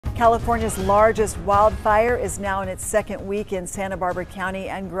California's largest wildfire is now in its second week in Santa Barbara County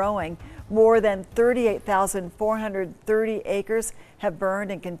and growing. More than 38,430 acres have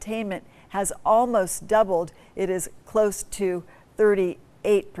burned and containment has almost doubled. It is close to 38%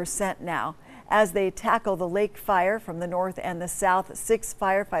 now. As they tackle the lake fire from the north and the south, 6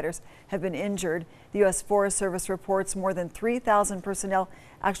 firefighters have been injured. The U.S. Forest Service reports more than 3,000 personnel,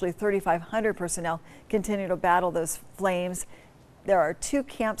 actually 3,500 personnel, continue to battle those flames. There are 2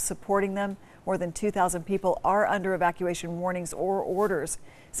 camps supporting them. More than 2,000 people are under evacuation warnings or orders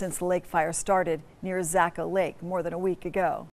since the lake fire started near Zaca Lake more than a week ago.